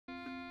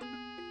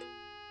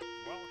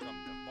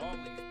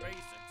Baldi's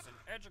Basics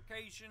in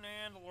Education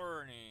and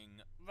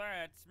Learning.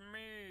 That's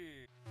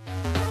me.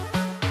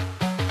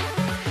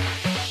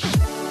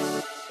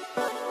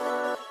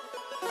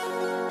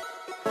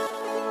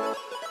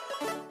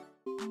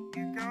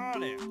 You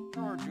got it.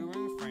 You're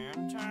doing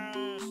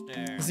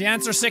fantastic. Is the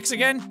answer 6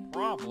 again?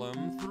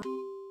 Problem 3.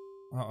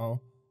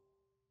 Uh-oh.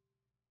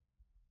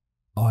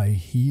 I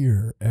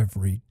hear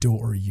every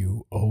door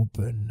you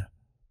open.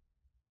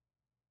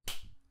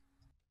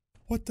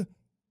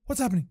 What's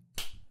happening?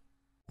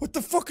 What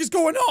the fuck is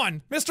going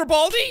on? Mr.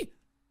 Baldi?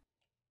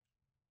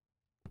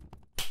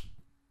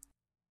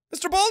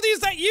 Mr. Baldi, is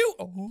that you?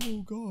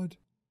 Oh, God.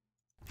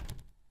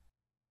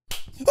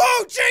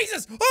 Oh,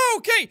 Jesus! Oh,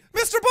 okay!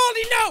 Mr.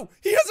 Baldi, no!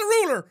 He has a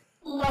ruler!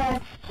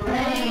 Let's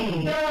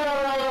play.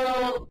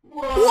 No.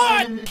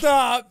 What the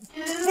fuck?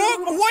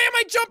 Why am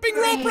I jumping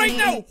rope right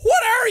now?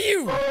 What are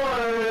you?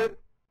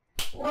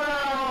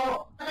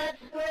 Well,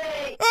 let's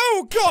play.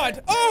 Oh,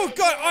 God! Oh,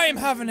 God! I am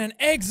having an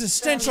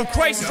existential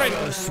crisis right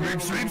now.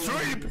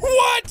 Sweep.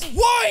 What?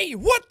 Why?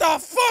 What the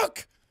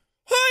fuck?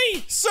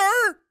 Hey,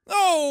 sir!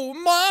 Oh,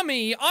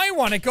 mommy, I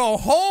want to go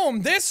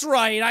home. This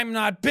ride I'm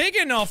not big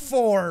enough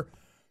for.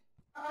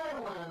 I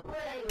wanna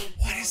play with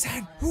What is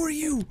that? Who are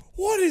you?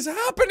 What is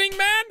happening,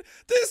 man?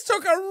 This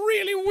took a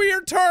really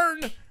weird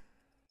turn.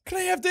 Can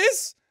I have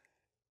this?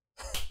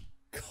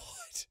 God.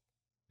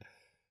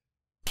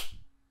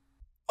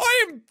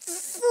 I am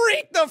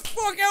freaked the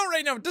fuck out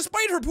right now.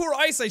 Despite her poor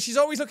eyesight, she's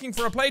always looking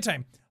for a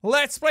playtime.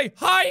 Let's play.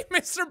 Hi,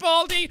 Mr.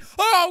 Baldi.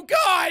 Oh,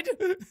 God.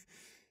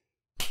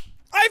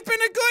 I've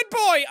been a good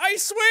boy, I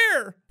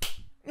swear.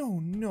 Oh,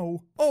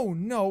 no. Oh,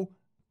 no.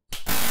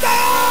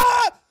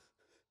 Ah!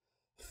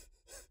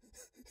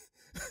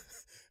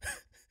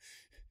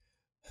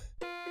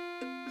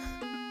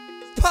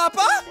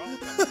 Papa? Welcome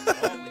to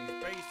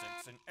Baldi's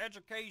Basics in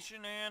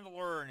Education and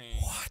Learning.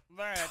 What?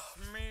 That's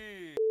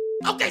me.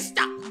 Okay,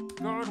 stop!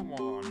 Good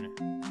one.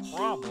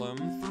 Problem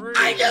 3.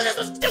 I knew this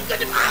was too good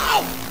to-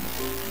 Ow!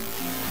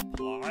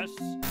 Plus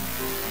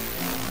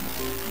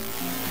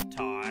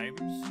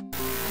times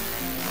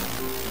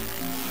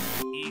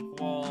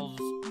equals.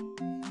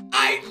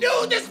 I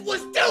knew this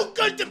was too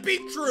good to be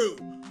true!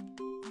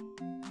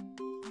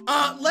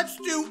 Let's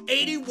do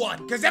 81,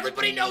 because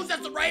everybody knows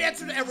that's the right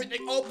answer to everything.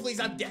 Oh, please,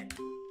 I'm dead.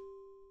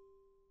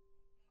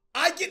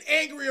 I get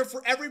angrier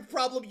for every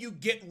problem you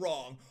get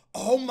wrong.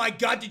 Oh my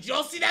God, did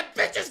y'all see that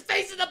bitch's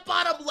face in the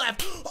bottom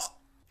left?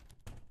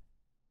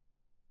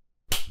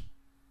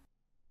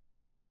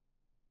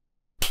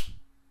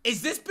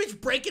 Is this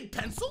bitch breaking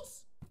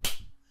pencils?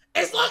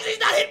 As long as he's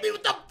not hitting me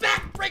with the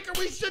backbreaker,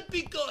 we should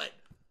be good.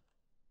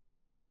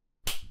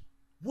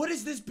 What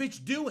is this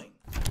bitch doing?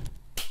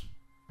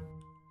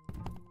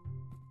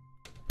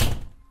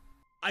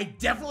 I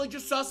definitely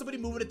just saw somebody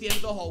moving at the end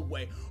of the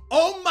hallway.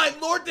 Oh my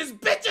Lord, this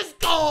bitch is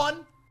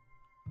gone!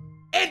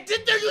 And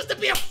did there used to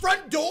be a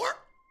front door?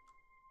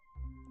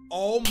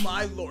 Oh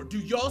my Lord, do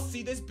y'all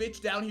see this bitch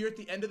down here at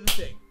the end of the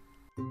thing?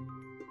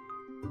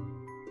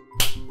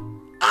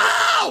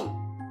 Oh!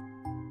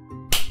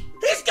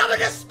 He's coming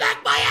to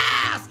smack my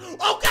ass!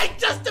 Okay,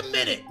 just a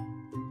minute.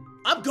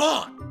 I'm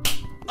gone.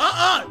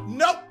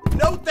 Nope.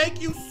 No,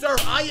 thank you, sir.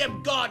 I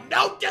am gone.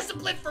 No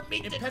discipline for me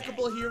today.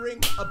 Impeccable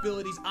hearing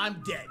abilities.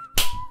 I'm dead.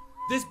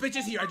 This bitch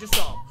is here. I just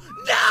saw him.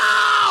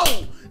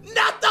 No!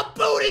 Not the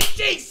booty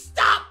cheeks!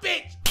 Stop,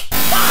 bitch!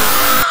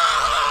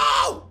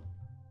 No!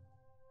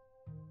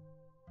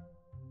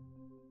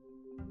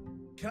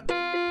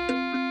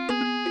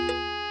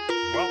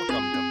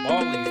 Welcome to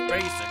Baldi's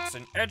Basics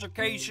in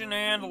Education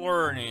and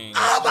Learning.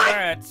 Oh my-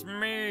 That's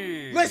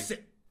me. Listen.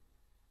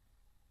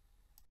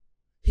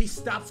 He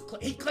stops.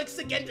 He clicks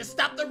again to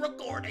stop the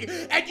recording.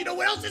 And you know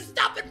what else is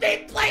stopping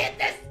me playing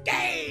this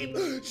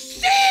game?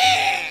 Shit!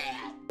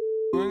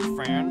 Doing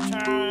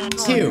fantastic.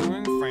 Two.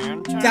 Doing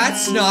fantastic.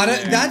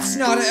 That's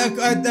not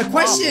a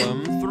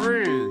question. Problem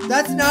 3.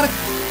 That's not a.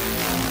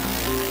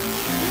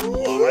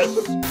 Plus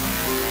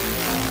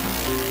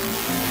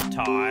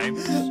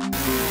times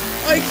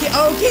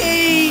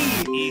Okay.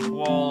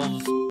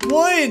 equals.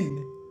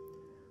 1.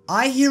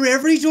 I hear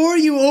every door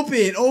you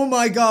open. Oh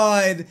my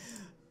God.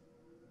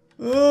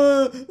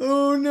 Oh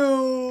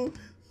no.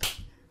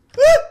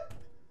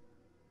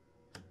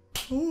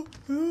 Oh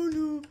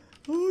no.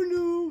 Oh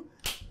no.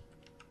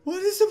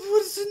 What is the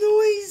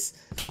noise?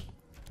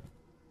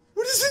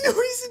 What is the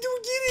noise? I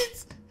don't get it.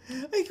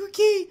 Like,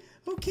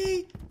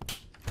 okay.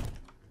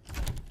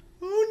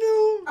 Oh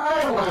no. I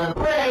wanna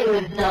play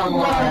with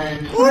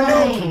someone. Oh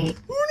no.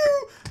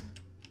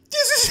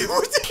 This is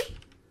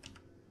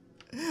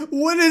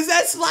what is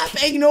that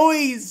slapping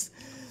noise?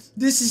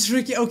 This is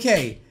freaking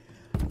okay.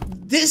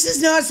 This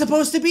is not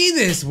supposed to be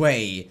this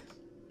way.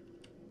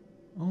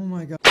 Oh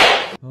my God.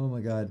 Oh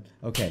my God.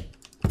 Okay.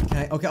 Can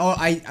I? Okay. Oh,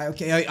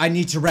 I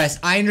need to rest.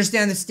 I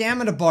understand the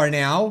stamina bar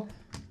now.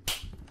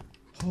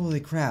 Holy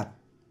crap.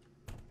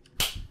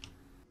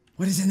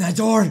 What is in that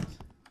door?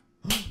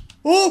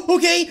 Oh,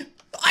 okay.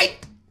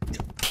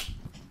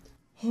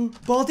 Oh,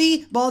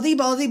 Baldi.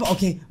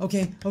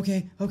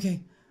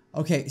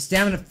 Okay,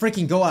 stamina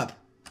freaking go up.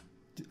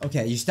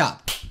 Okay, you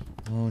stop.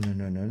 Oh,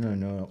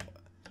 no.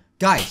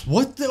 Guys,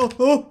 what the?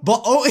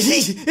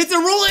 It's a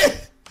ruler!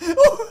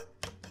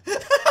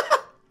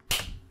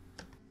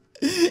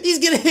 He's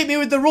gonna hit me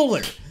with the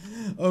ruler.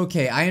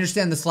 Okay, I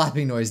understand the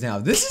slapping noise now.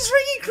 This is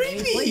freaking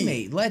creepy. Hey,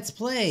 playmate, let's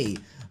play.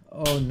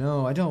 Oh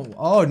no, I don't.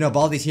 Oh no,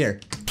 Baldi's here.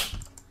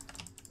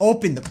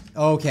 Open the.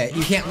 Okay,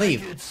 you can't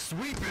leave. It's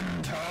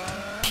sweeping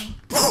time.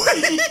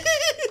 Run!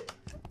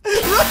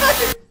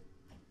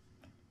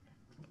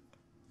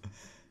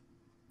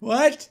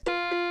 What?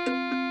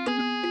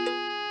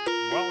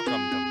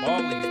 Welcome to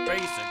Baldi's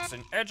Basics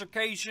in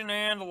Education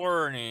and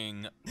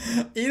Learning.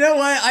 You know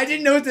what? I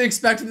didn't know what to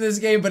expect from this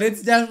game, but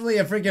it's definitely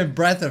a freaking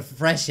breath of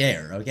fresh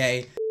air,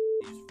 okay?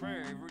 His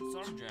favorite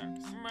subject,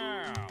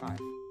 math. 5.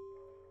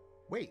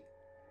 Wait.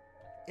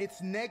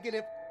 It's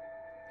negative.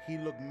 He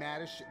looked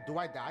mad as shit. Do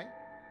I die?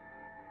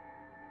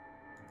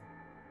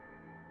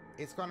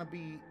 It's gonna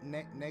be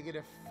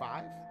negative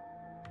 5?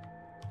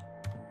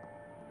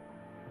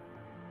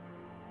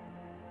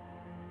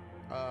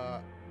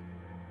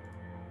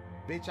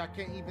 Bitch, I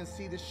can't even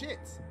see the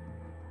shits.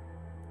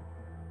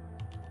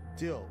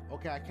 Dill.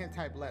 Okay, I can't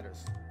type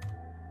letters.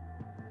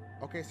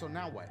 Okay, so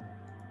now what?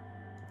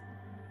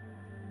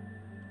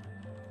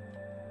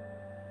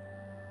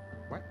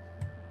 What?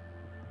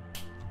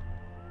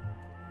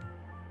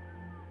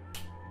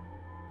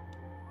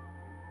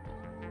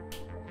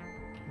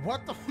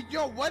 What the?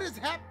 Yo, what is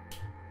happening?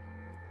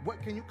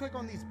 What? Can you click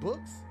on these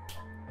books?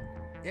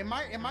 Am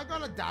I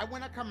gonna die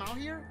when I come out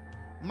here?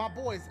 My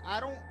boys, I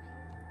don't.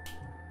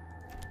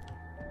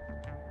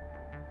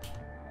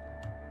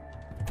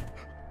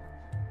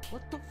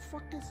 What the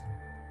fuck is?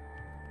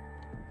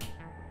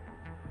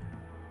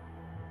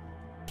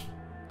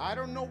 I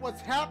don't know what's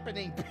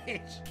happening,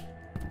 bitch.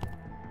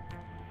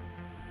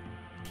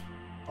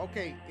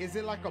 Okay, is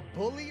it like a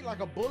bully? Like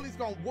a bully's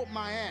gonna whoop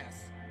my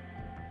ass?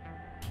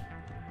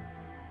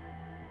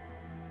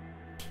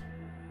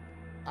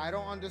 I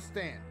don't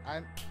understand.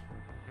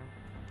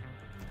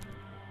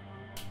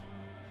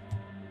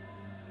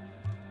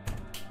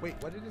 Wait,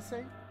 what did it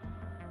say?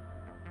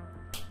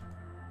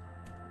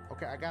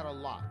 Okay, I got a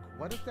lock.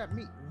 What does that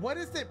mean? What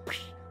is it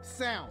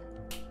sound?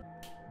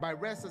 By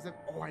rest as if,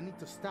 oh, I need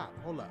to stop.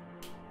 Hold up.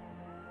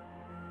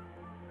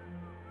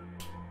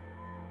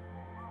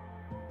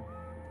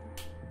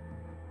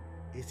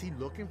 Is he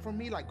looking for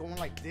me? Like going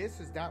like this?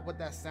 Is that what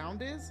that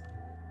sound is?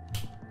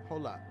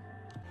 Hold up.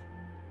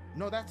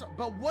 No, that's,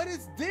 but what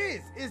is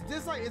this? Is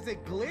this like, is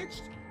it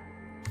glitched?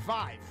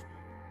 5.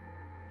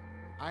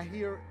 I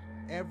hear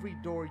every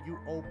door you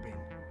open.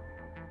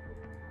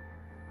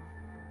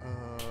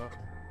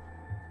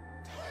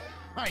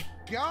 My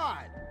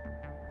God.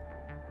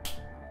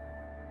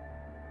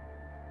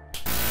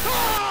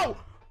 Oh!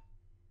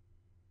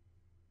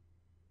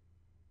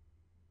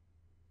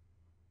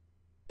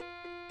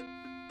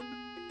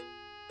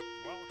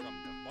 Welcome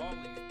to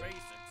Baldi's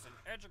Basics in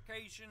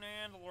Education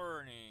and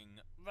Learning.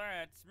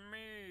 That's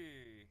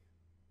me.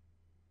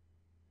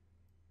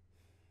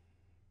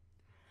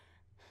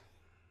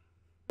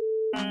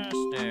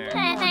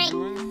 Fantastic.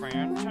 You're doing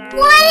fantastic.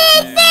 What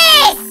is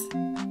this?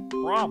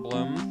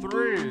 Problem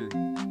 3.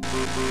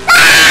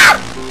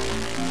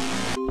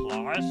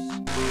 Plus.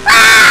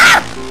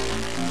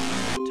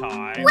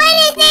 Time. What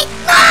is it?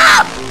 No!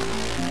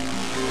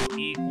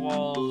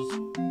 Equals.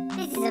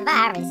 This is a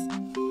virus.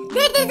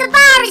 This is a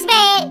virus,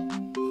 man!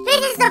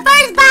 This is the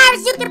first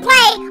virus you can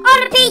play on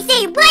the PC!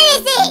 What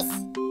is this?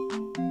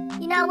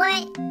 You know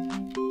what?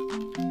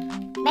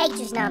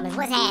 Matrix numbers,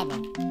 what's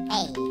happening?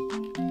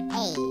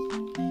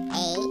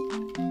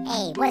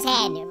 Hey, what's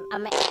happening?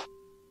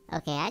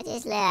 Okay, I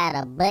just let out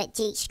a butt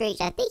cheek screech.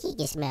 I think he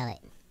can smell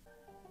it.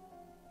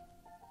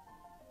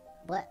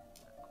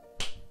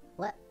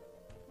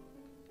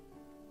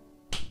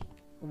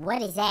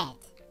 What is that?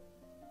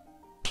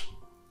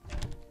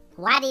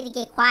 Why did it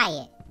get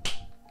quiet?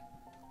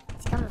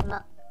 It's coming from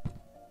up.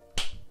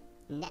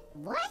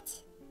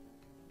 What?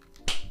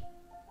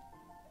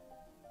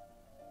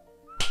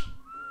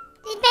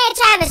 This man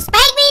trying to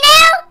spank me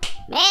now?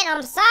 Man,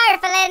 I'm sorry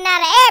for letting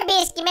out an air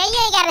biscuit, man. You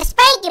ain't gotta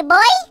spank it,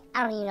 boy. I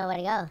don't even know where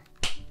to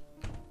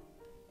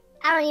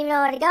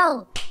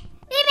go.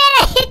 This man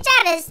ain't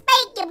trying to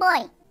spank you,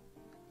 boy.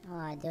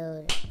 Oh,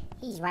 dude.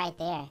 He's right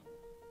there.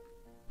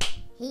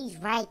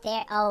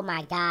 Oh,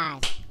 my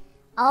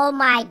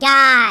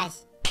gosh.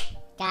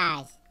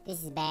 Guys,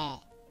 this is bad.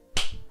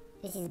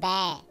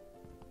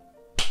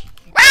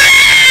 Ah!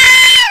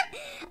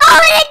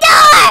 Open the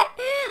door!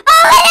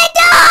 Ah!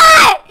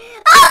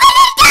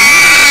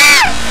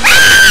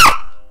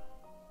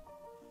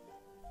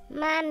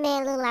 My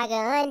man look like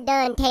an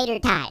undone tater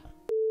tot.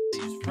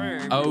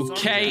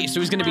 Okay, so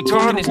he's gonna be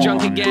talking this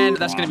junk again.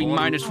 That's gonna be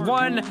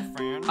 -1.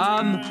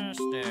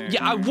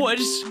 Yeah, I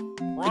was.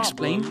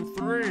 Explain.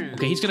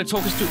 Okay, he's gonna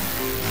talk us through.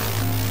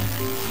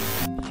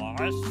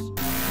 Plus.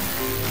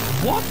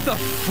 What the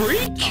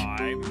freak?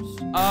 Times.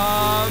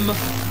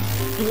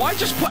 Do I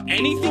just put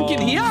anything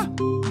in here?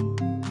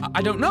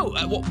 I don't know.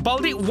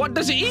 Baldi, what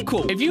does it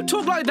equal? If you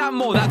talk like that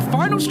more, that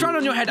final strand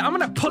on your head, I'm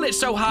gonna pull it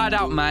so hard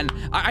out, man.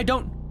 I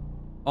don't...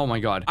 Oh my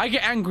god. I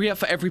get angrier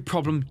for every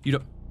problem you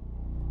don't...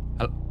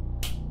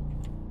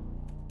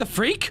 The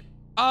freak?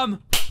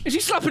 Is he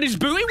slapping his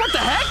booty? What the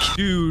heck?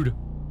 Dude,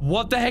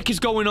 what the heck is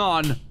going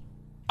on?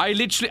 I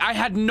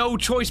had no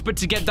choice but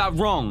to get that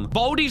wrong.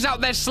 Baldi's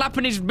out there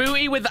slapping his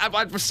booty with,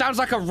 sounds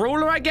like a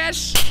ruler, I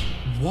guess?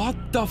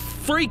 What the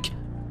freak?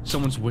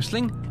 Someone's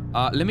whistling?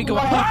 Let me go.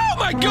 Oh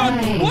my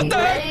god! What the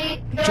heck?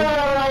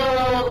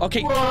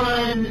 Okay.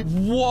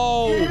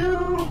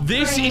 Whoa.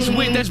 This is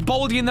weird. There's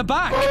Baldi in the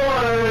back.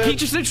 He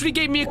just literally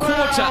gave me a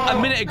quarter a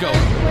minute ago.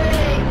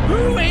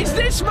 Who is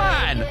this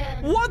man?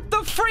 What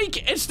the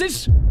freak is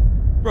this?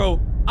 Bro,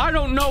 I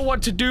don't know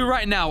what to do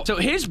right now. So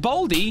here's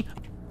Baldi.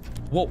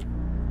 Whoa.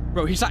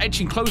 Bro, he's like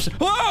edging closer.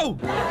 Whoa!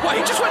 What,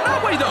 he just went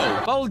that way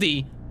though.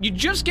 Baldi, you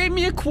just gave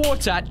me a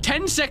quarter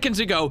 10 seconds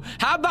ago.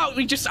 How about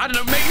we just, I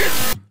don't know, make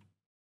this...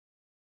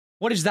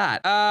 What is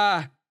that?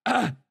 What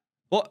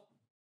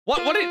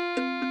is...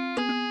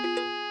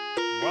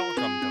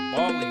 Welcome to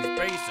Baldi's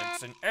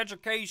Basics in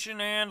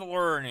Education and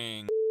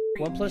Learning.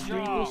 1 +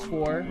 3 =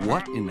 4.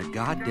 What in the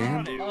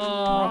goddamn?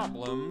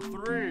 Problem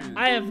 3.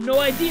 I have no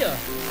idea.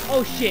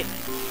 Oh shit.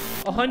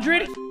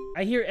 100?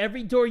 I hear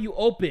every door you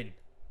open.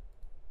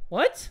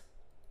 What?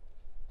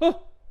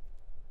 Oh.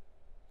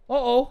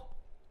 Uh-oh.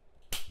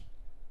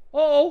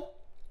 Uh-oh.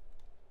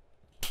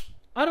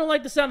 I don't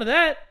like the sound of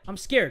that. I'm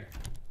scared.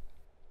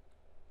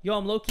 Yo,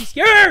 I'm low-key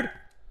scared!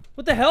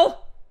 What the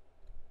hell?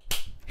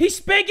 He's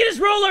spanking his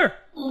roller!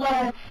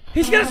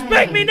 He's gonna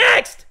spank me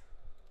next!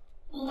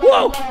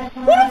 Whoa! What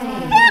the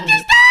fuck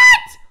is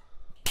that?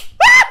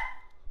 Ah!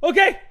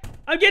 Okay,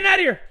 I'm getting out of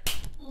here.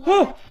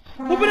 Oh,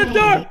 open the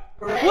door!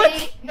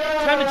 What?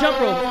 Time to jump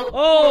rope.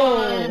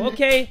 Oh,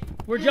 okay.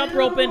 We're jump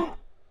roping.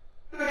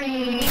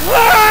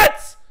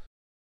 What?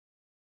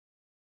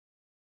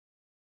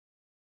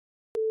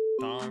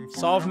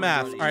 Solve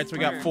math. All right, so we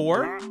got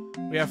 4.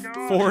 We have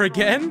 4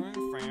 again.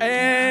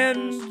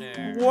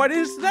 And what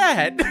is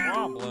that?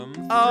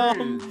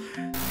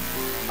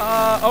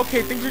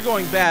 Okay, things are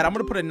going bad. I'm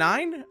gonna put a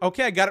 9.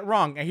 Okay, I got it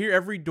wrong. I hear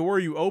every door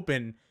you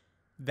open.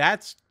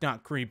 That's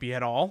not creepy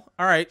at all.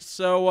 All right,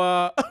 so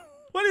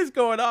what is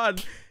going on?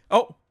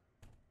 Oh,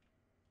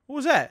 what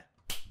was that?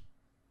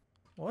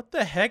 What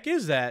the heck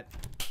is that?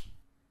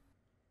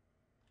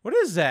 What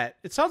is that?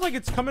 It sounds like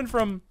it's coming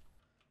from...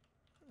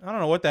 I don't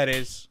know what that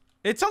is.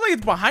 It sounds like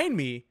it's behind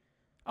me.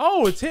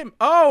 Oh, it's him.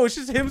 Oh, it's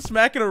just him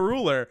smacking a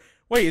ruler.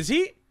 Wait, is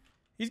he?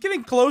 He's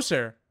getting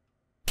closer.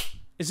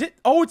 Is it?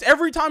 Oh, it's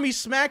every time he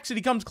smacks it,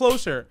 he comes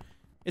closer.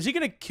 Is he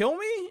gonna kill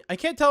me? I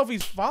can't tell if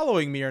he's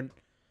following me or...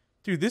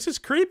 Dude, this is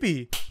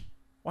creepy.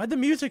 Why'd the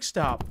music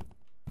stop?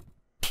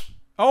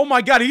 Oh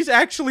my god, he's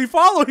actually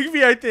following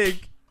me, I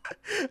think.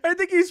 I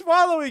think he's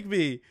following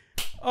me.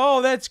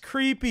 Oh, that's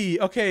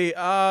creepy. Okay,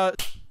 oh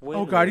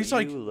god, he's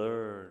like...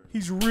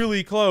 He's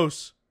really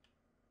close.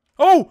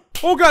 Oh!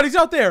 Oh god, he's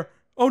out there!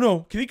 Oh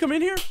no, can he come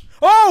in here?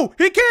 Oh!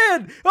 He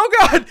can! Oh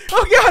god!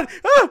 Oh god!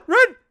 Ah!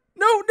 Run!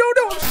 No, no,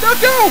 no! I'm stuck!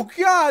 Oh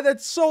god,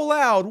 that's so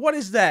loud! What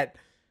is that?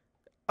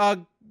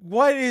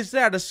 What is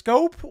that? A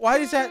scope? Why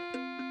is that?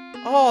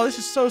 Oh, this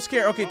is so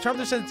scary. Okay, turn up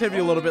the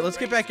sensitivity a little bit. Let's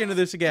get back into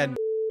this again.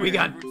 We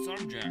got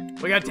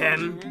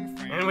 10,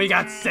 and we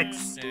got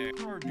 6.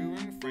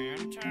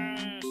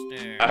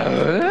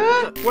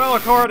 Well,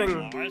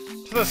 according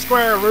to the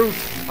square root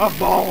of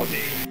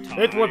Baldi,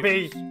 it would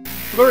be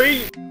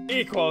 3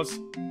 equals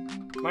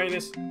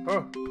minus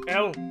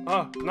L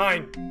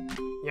 9.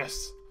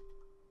 Yes.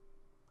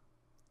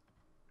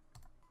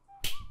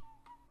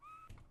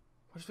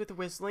 What's with the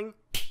whistling?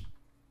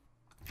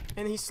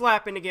 And he's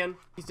slapping again.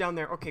 He's down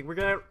there. Okay, we're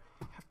gonna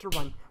have to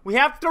run. We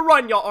have to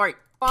run, y'all. All right,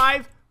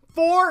 5,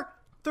 4,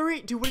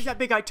 3. Dude, what is that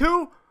big guy?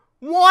 2,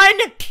 1.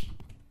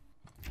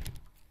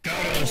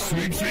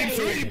 Sweep, sweep,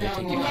 sweep.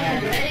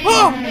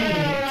 Oh!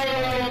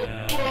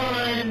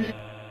 1,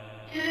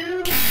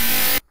 2.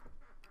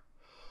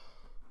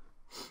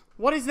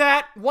 What is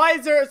that? Why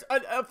is there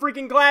a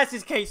freaking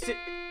glasses case?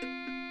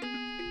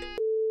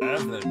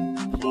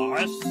 7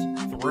 plus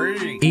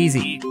 3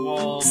 Easy.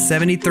 equals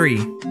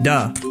 73.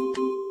 Duh.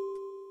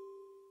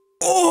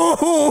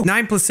 Oh!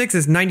 9 + 6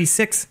 is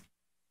 96.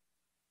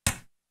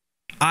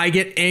 I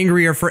get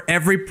angrier for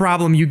every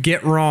problem you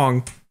get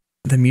wrong.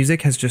 The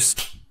music has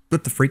just...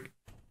 What the freak?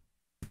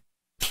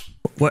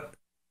 What?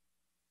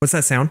 What's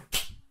that sound?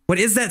 What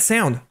is that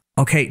sound?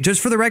 Okay,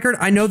 just for the record,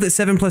 I know that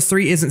 7 +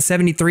 3 isn't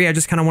 73. I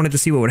just kind of wanted to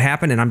see what would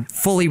happen, and I'm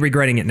fully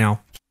regretting it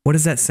now. What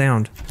is that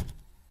sound?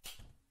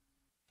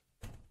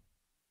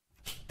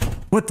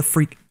 What the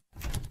freak?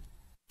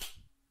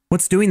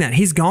 What's doing that?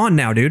 He's gone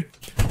now, dude.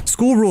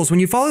 School rules. When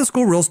you follow the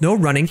school rules, no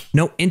running,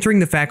 no entering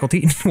the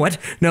faculty. What?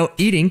 No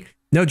eating,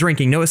 no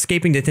drinking, no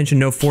escaping detention,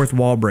 no fourth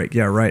wall break.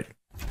 Yeah, right.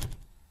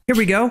 Here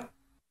we go.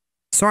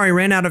 Sorry,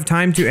 ran out of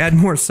time to add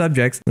more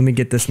subjects. Let me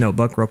get this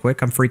notebook real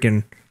quick. I'm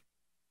freaking...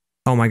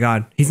 Oh my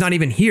god. He's not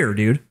even here,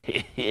 dude.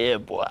 Yeah,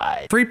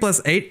 boy. 3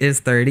 + 8 is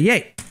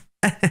 38.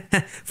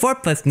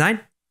 4 + 9.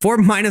 4 -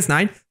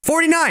 9.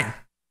 49.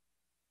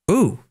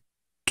 Ooh.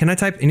 Can I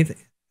type anything?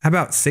 How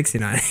about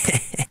 69?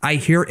 I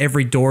hear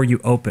every door you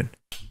open.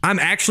 I'm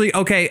actually,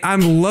 okay,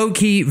 I'm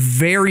low-key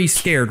very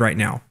scared right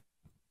now.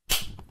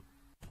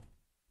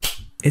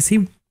 Is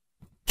he?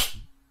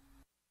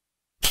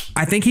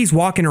 I think he's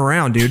walking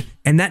around, dude.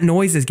 And that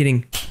noise is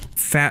getting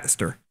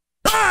faster.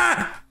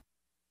 Ah!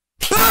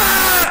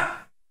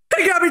 Ah!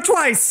 He got me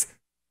twice.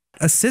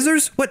 A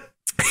scissors? What?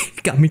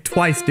 He got me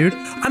twice, dude.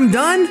 I'm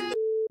done.